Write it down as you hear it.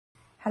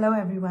Hello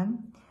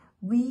everyone.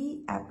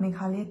 We at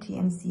Meghalaya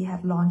TMC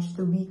had launched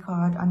the V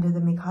card under the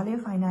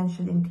Meghalaya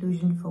Financial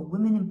Inclusion for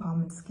Women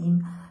Empowerment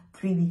Scheme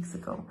 3 weeks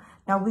ago.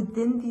 Now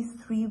within these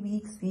 3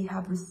 weeks, we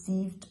have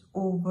received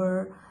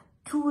over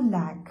 2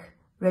 lakh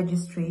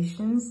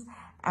registrations,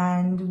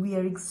 and we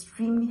are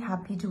extremely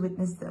happy to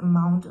witness the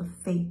amount of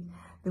faith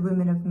the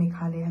women of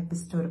Meghalaya have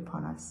bestowed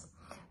upon us.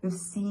 We've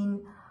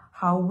seen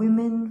how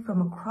women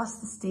from across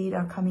the state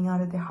are coming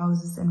out of their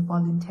houses and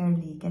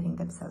voluntarily getting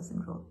themselves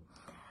enrolled.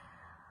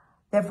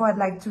 Therefore, I'd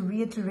like to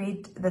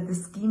reiterate that the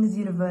scheme is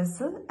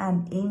universal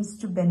and aims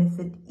to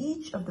benefit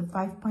each of the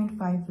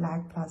 5.5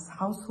 lakh plus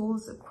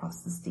households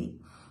across the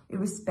state,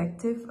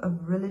 irrespective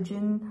of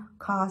religion,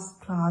 caste,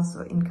 class,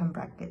 or income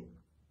bracket.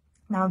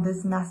 Now,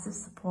 this massive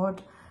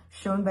support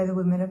shown by the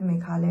women of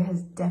Meghalaya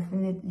has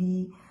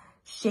definitely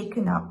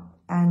shaken up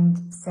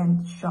and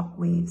sent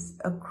shockwaves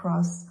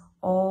across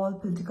all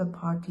political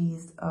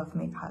parties of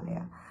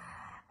Meghalaya.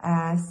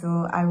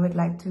 So I would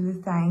like to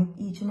thank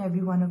each and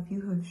every one of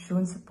you who have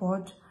shown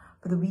support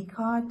for the V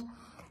card,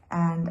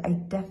 and I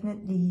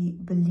definitely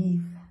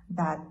believe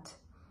that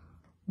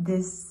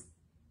this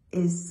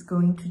is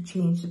going to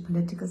change the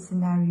political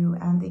scenario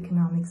and the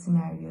economic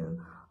scenario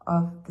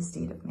of the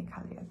state of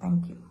Meghalaya.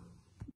 Thank you.